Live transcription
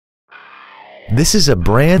This is a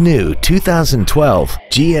brand new 2012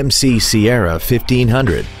 GMC Sierra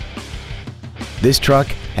 1500. This truck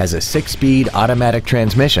has a 6-speed automatic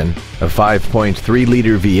transmission, a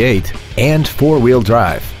 5.3-liter V8, and 4-wheel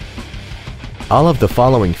drive. All of the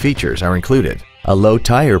following features are included: a low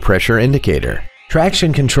tire pressure indicator,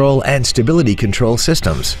 traction control and stability control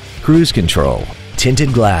systems, cruise control,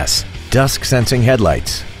 tinted glass, dusk sensing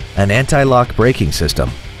headlights, an anti-lock braking system,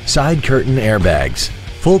 side curtain airbags,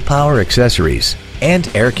 full power accessories,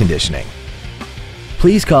 and air conditioning.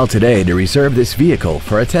 Please call today to reserve this vehicle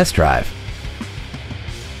for a test drive.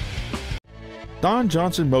 Don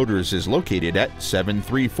Johnson Motors is located at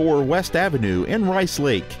 734 West Avenue in Rice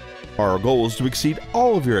Lake. Our goal is to exceed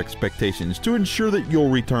all of your expectations to ensure that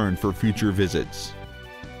you'll return for future visits.